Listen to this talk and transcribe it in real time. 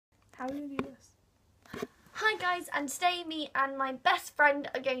How do you do this? Hi guys, and today me and my best friend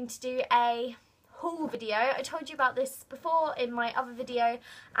are going to do a haul video. I told you about this before in my other video,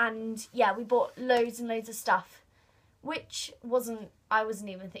 and yeah, we bought loads and loads of stuff, which I wasn't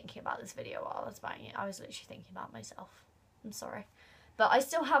even thinking about this video while I was buying it. I was literally thinking about myself. I'm sorry. But I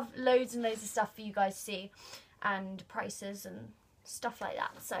still have loads and loads of stuff for you guys to see, and prices and stuff like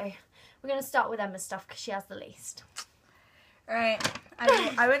that. So we're going to start with Emma's stuff because she has the least. Alright,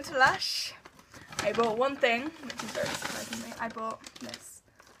 I went to Lush. I bought one thing, which is very surprising. I bought this.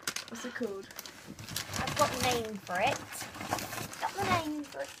 What's it called? I've got a name for it. Got the name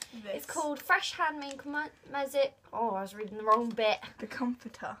for it. This. It's called Fresh Handmade Magic. Oh, I was reading the wrong bit. The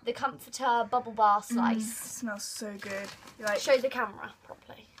Comforter. The Comforter Bubble Bar Slice. Smells so good. You like... Show the camera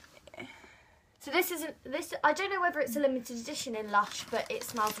properly. Yeah. So this isn't I don't know whether it's a limited edition in Lush, but it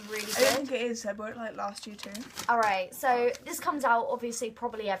smells really good. I don't think it is. I bought it like last year too. Alright, so this comes out obviously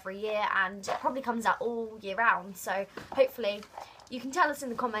probably every year, and it probably comes out all year round. So hopefully you can tell us in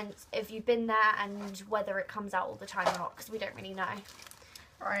the comments if you've been there and whether it comes out all the time or not, because we don't really know.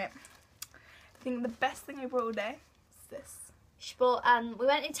 Alright. I think the best thing I bought all day is this. She bought, we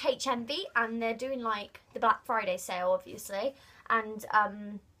went into HMV and they're doing like the Black Friday sale obviously, and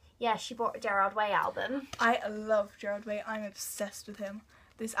yeah, she bought a Gerard Way album. I love Gerard Way. I'm obsessed with him.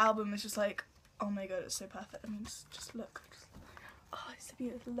 This album is just like, oh my god, it's so perfect. I mean, just look. Oh, it's so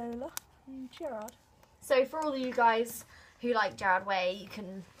beautiful. Lola and Gerard. So for all of you guys who like Gerard Way, you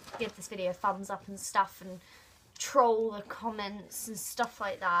can give this video a thumbs up and stuff, and troll the comments and stuff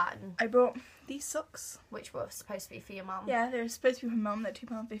like that. And I bought these socks, which were supposed to be for your mum. Yeah, they were supposed to be for mum. They're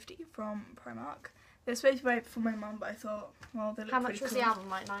 £2.50 from Primark. They're supposed to be for my mum, but I thought, well, they look How much was cool. the album?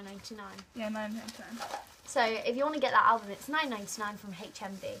 Like £9.99. Yeah, £9.99. So if you want to get that album, it's £9.99 from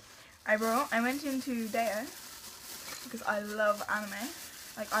HMV. I went into Deo because I love anime.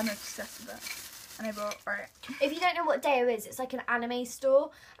 Like, I'm obsessed with it. And I bought, right. If you don't know what Deo is, it's like an anime store,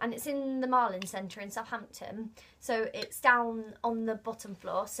 and it's in the Marlin Centre in Southampton. So it's down on the bottom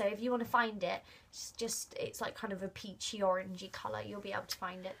floor. So if you want to find it, it's like kind of a peachy orangey colour. You'll be able to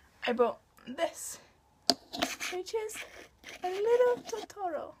find it. I bought this, which is a little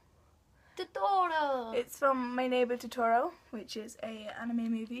Totoro. Totoro! It's from My Neighbor Totoro, which is a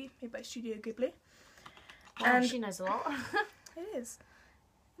anime movie made by Studio Ghibli. Oh, and she knows a lot. It is.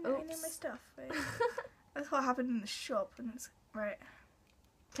 I know my stuff. Right? That's what happened in the shop, and it's right.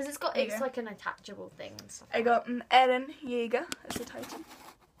 Because it's like an attachable thing and stuff. I got an Eren Yeager as a Titan.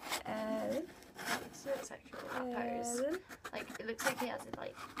 Eren. So it's actually that pose. Like, it looks like he has it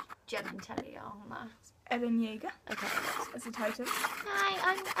like genitalia on there. Eren Yeager. Okay. As a Titan.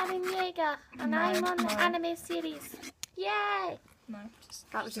 Hi, I'm Eren Yeager, and I'm on the anime series. Yay! No,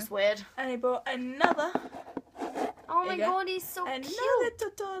 that was just weird. And I bought another. Oh my god, he's so cute! Another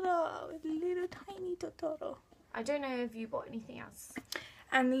Totoro, a little tiny Totoro. I don't know if you bought anything else.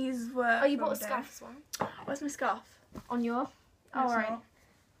 And these were. Oh, you bought a scarf as well. Where's my scarf? On your. No, oh right.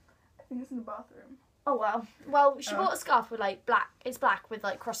 I think it's in the bathroom. Oh well. Well, she bought a scarf with like black. It's black with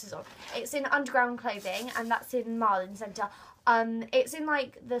like crosses on. It's in Underground Clothing, and that's in Marlin Centre. It's in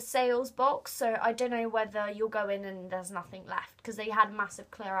like the sales box, so I don't know whether you'll go in and there's nothing left, because they had a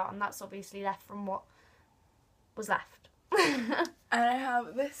massive clear out, and that's obviously left from what was left. And I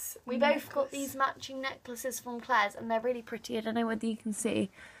have this. We both got these matching necklaces from Claire's, and they're really pretty. I don't know whether you can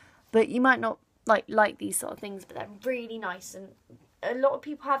see, but you might not like these sort of things, but they're really nice. And a lot of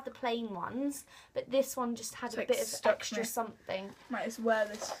people have the plain ones, but this one just had a bit of extra something. Might as well wear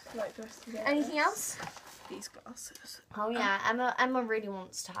this like the rest of the day. Anything else? These glasses. Oh yeah, Emma really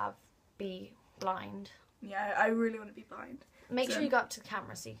wants to be blind. Yeah, I really want to be blind. Make sure you go up to the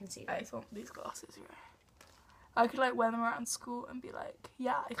camera so you can see them. I want these glasses, right? I could like wear them around school and be like,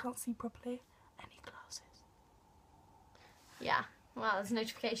 yeah, I can't see properly. I need glasses. Yeah. Well, there's a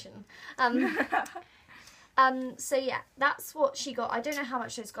notification. So yeah, that's what she got. I don't know how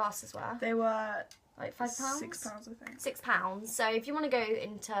much those glasses were. They were like £5? £6, I think. £6. So if you want to go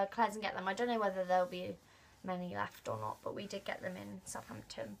into Claire's and get them, I don't know whether there'll be many left or not, but we did get them in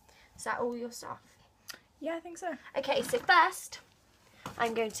Southampton. Is that all your stuff? Yeah, I think so. Okay, so first, I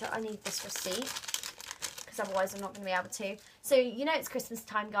need this receipt, because otherwise I'm not going to be able to. So, you know it's Christmas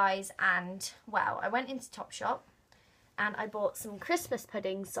time, guys, and, well, I went into Topshop, and I bought some Christmas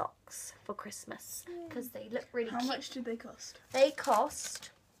pudding socks for Christmas, because they look really cute. How much did they cost? They cost...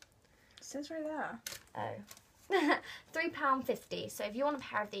 It says right there. Oh. £3.50. So if you want a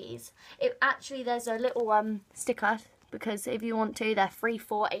pair of these, actually there's a little sticker, because if you want to, they're free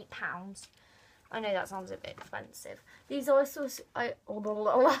for £8. I know that sounds a bit expensive. These are also, I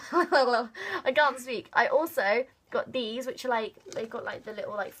can't speak. I also got these, which are like, they got like the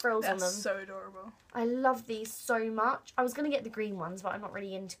little like frills on them. That's so adorable. I love these so much. I was going to get the green ones, but I'm not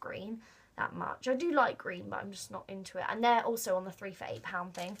really into green that much. I do like green, but I'm just not into it. And they're also on the 3 for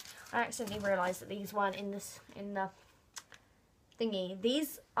 £8 thing. I accidentally realised that these weren't in the thingy.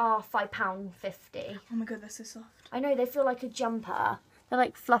 These are £5.50. Oh my god, they're so soft. I know, they feel like a jumper. They're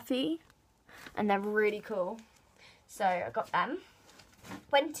like fluffy and they're really cool. So I got them.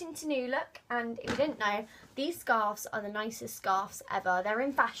 Went into New Look, and if you didn't know, these scarves are the nicest scarves ever. They're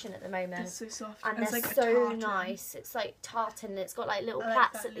in fashion at the moment. They're so soft. And it's they're like so nice. It's like tartan. It's got like little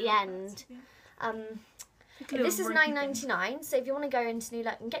plaits at the end. This is $9.99, so if you want to go into New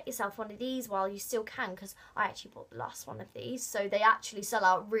Look and get yourself one of these while you still can, because I actually bought the last one of these, so they actually sell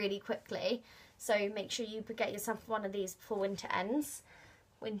out really quickly. So make sure you get yourself one of these before winter ends.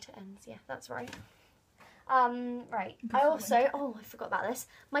 Winter ends, yeah, that's right. Right, I also, I forgot about this,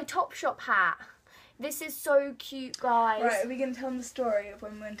 my Topshop hat. This is so cute, guys. Right, are we going to tell them the story of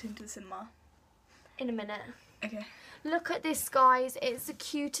when we went into the cinema? In a minute. Okay. Look at this, guys. It's the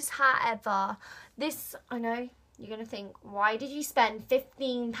cutest hat ever. This, I know, you're going to think, why did you spend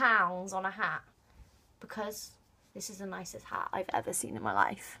 £15 on a hat? Because this is the nicest hat I've ever seen in my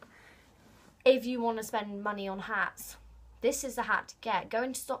life. If you want to spend money on hats, this is the hat to get. Go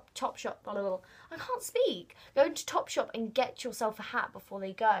into Topshop. I can't speak. Go into Topshop and get yourself a hat before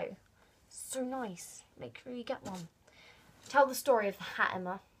they go. So nice. Make sure you get one. Tell the story of the hat,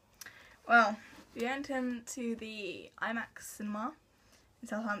 Emma. Well, we went into the IMAX cinema in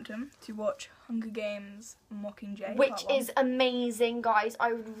Southampton to watch Hunger Games Mockingjay. Which is amazing, guys.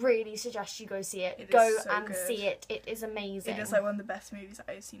 I would really suggest you go see it. Go and see it. It is amazing. It is like one of the best movies that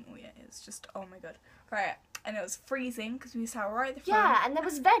I've seen all year. It's just, oh my god. Right, and it was freezing because we sat right at the front. Yeah, and there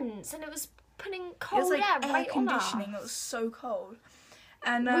was vents and it was putting cold air right on us. Conditioning. It was so cold.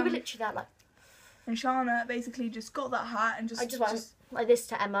 And we were literally there like... And Sharna basically just got that hat and just... I just went like this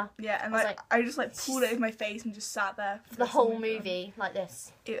to Emma. Yeah, and I just like pulled it in my face and just sat there. For the whole movie, like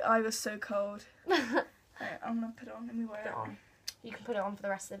this. I was so cold. Right, I'm going to put it on. Let me wear it on. You can put it on for the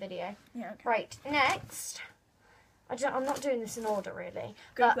rest of the video. Yeah, okay. Right, next... I'm not doing this in order, really.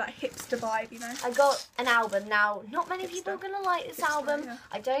 Go for that hipster vibe, you know. I got an album. Now, not many people are going to like this album. Yeah.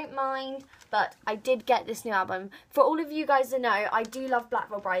 I don't mind, but I did get this new album. For all of you guys that know, I do love Black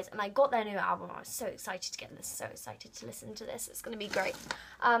Veil Brides, and I got their new album. I was so excited to get this, so excited to listen to this. It's going to be great.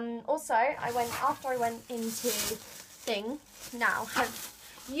 Also, after I went into thing, now,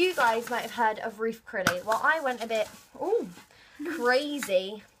 you guys might have heard of Ruth Crilly. Well, I went a bit,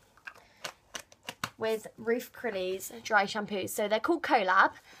 crazy with Ruth Crilly's dry shampoos. So they're called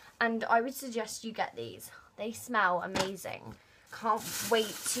Collab, and I would suggest you get these. They smell amazing. Can't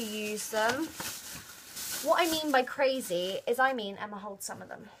wait to use them. What I mean by crazy is Emma holds some of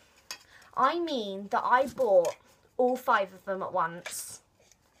them. I mean that I bought all 5 of them at once.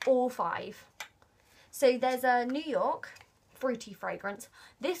 All 5. So there's a New York fruity fragrance.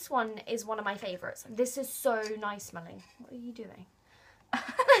 This one is one of my favourites. This is so nice smelling. What are you doing?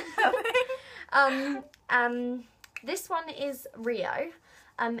 This one is Rio,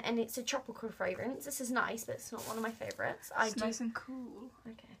 and it's a tropical fragrance. This is nice, but it's not one of my favourites. It's nice and cool.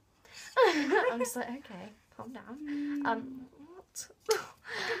 Okay. I'm just like, okay, calm down. What?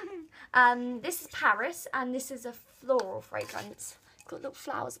 This is Paris, and this is a floral fragrance. It's got little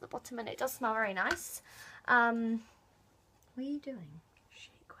flowers at the bottom, and it does smell very nice. What are you doing?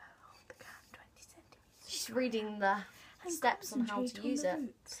 Shake well, hold the can 20 centimetres. She's reading the steps on how to use it.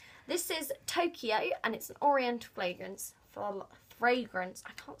 This is Tokyo, and it's an oriental fragrance.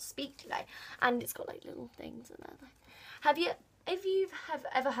 I can't speak today. And it's got like little things in there. If you have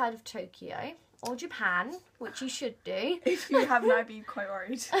ever heard of Tokyo or Japan, which you should do. If you haven't, I'd be quite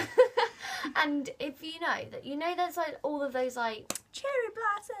worried. And if you know there's like all of those like cherry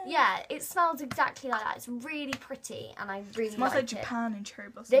blossoms. Yeah, it smells exactly like that. It's really pretty, and I really smells like Japan and cherry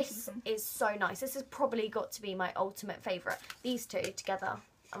blossoms. This is so nice. This has probably got to be my ultimate favourite. These two together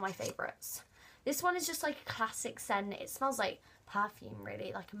are my favourites. This one is just like a classic scent. It smells like perfume,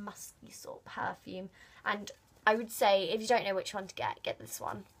 really, like a musky sort of perfume. And I would say, if you don't know which one to get this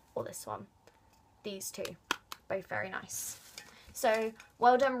one or this one. These two, both very nice. So,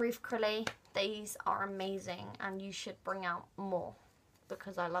 well done, Ruth Crilly. These are amazing, and you should bring out more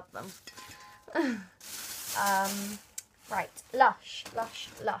because I love them. Right, Lush.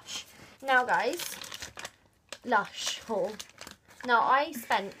 Now, guys, Lush haul. Now, I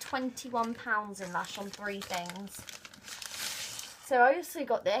spent £21 in Lush on 3 things. So I also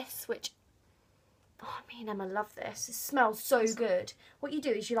got this, which Oh, me and Emma love this. It smells so good. What you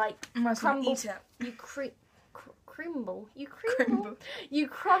do is you like crumble. Eat it. You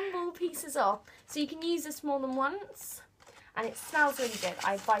crumble pieces off, so you can use this more than once, and it smells really good.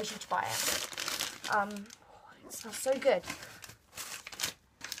 I advise you to buy it. It smells so good.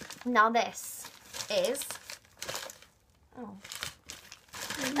 Now this is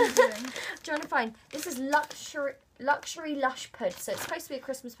trying to find, this is luxury lush pud, so it's supposed to be a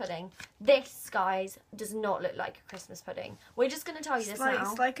Christmas pudding. This, guys, does not look like a Christmas pudding. We're just going to tell you this now.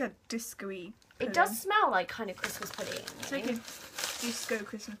 It's like a disco-y pudding. It does smell like kind of Christmas pudding. It's like a disco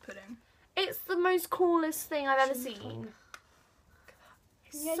Christmas pudding. It's the most coolest thing I've ever seen.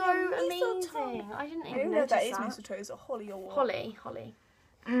 It's so amazing. I didn't even notice that. Is mistletoe. Is it holly or what? Holly.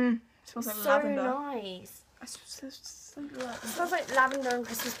 It smells like so lavender. Nice. It smells like lavender and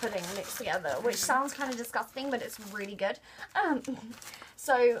Christmas pudding mixed together, which sounds kind of disgusting, but it's really good.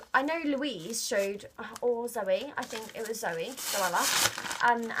 So I know Louise showed, or Zoe, I think it was Zoella,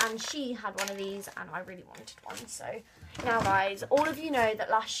 and she had one of these, and I really wanted one. So now, guys, all of you know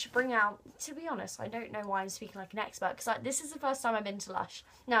that Lush bring out. To be honest, I don't know why I'm speaking like an expert, because this is the first time I've been to Lush.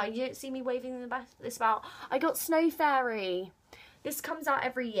 Now you don't see me waving this about. I got Snow Fairy. This comes out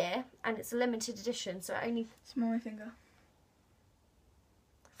every year, and it's a limited edition, so it only... Smell my finger.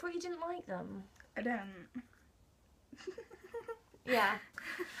 I thought you didn't like them. I don't. Yeah.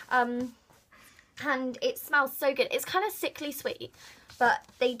 And it smells so good. It's kind of sickly sweet, but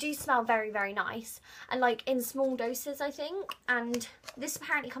they do smell very, very nice. And, like, in small doses, I think. And this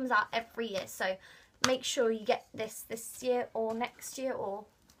apparently comes out every year, so make sure you get this year or next year or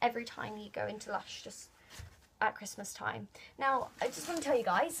every time you go into Lush, just... at Christmas time. Now, I just want to tell you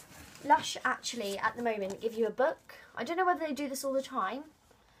guys, Lush actually at the moment give you a book. I don't know whether they do this all the time,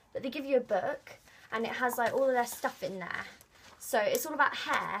 but they give you a book and it has like all of their stuff in there. So it's all about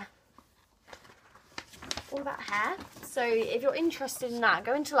hair. All about hair. So if you're interested in that,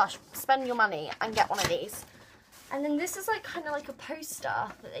 go into Lush, spend your money and get one of these. And then this is like kind of like a poster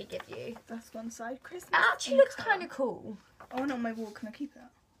that they give you. That's one side. Christmas. It actually looks kind of cool. I want it on my wall. Can I keep it?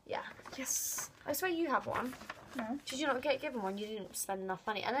 Yeah. Yes. I swear you have one. No. Did you not get given one? You didn't spend enough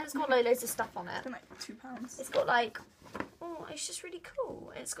money. And then it's got like loads of stuff on it. It's been like £2. It's got like, oh, it's just really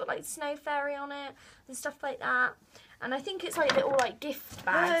cool. It's got like Snow Fairy on it and stuff like that. And I think it's like little like gift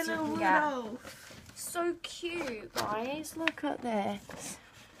bags you can get. So cute, guys. Look at this.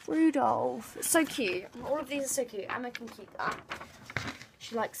 Rudolph. It's so cute. All of these are so cute. Emma can keep that.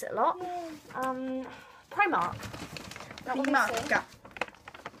 She likes it a lot. Primark. Now,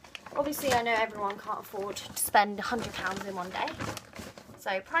 obviously, I know everyone can't afford to spend £100 in one day.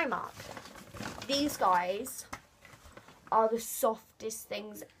 So, Primark. These guys are the softest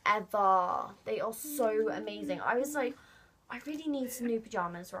things ever. They are so amazing. I was like, I really need some new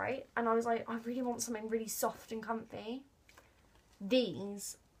pyjamas, right? And I was like, I really want something really soft and comfy.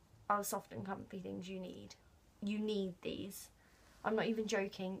 These are the soft and comfy things you need. You need these. I'm not even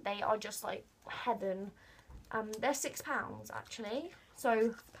joking. They are just like heaven. They're £6 actually.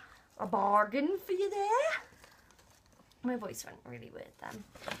 So... a bargain for you there. My voice went really weird then.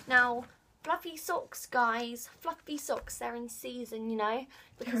 Now, fluffy socks, guys. Fluffy socks. They're in season, you know,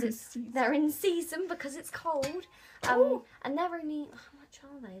 because they're in season because it's cold. And they're only, how much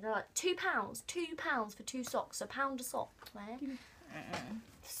are they? They're like £2. £2 for 2 socks. £1 a sock. There.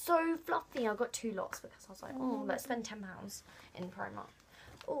 So fluffy. I got 2 lots because I was like, oh, let's spend £10 in Primark.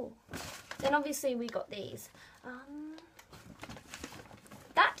 Oh, then obviously we got these.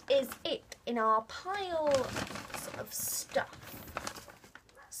 That is it in our pile of stuff.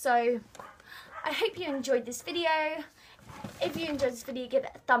 So, I hope you enjoyed this video. If you enjoyed this video, give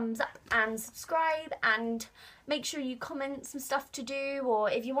it a thumbs up and subscribe. And make sure you comment some stuff to do. Or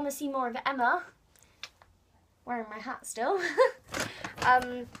if you want to see more of Emma, wearing my hat still,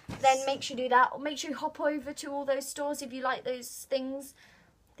 then make sure you do that. Or make sure you hop over to all those stores if you like those things.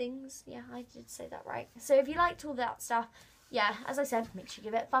 Yeah, I did say that right. So if you liked all that stuff, yeah, as I said, make sure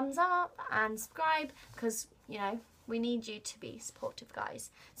you give it a thumbs up and subscribe because, you know, we need you to be supportive, guys.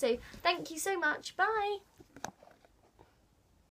 So, thank you so much. Bye.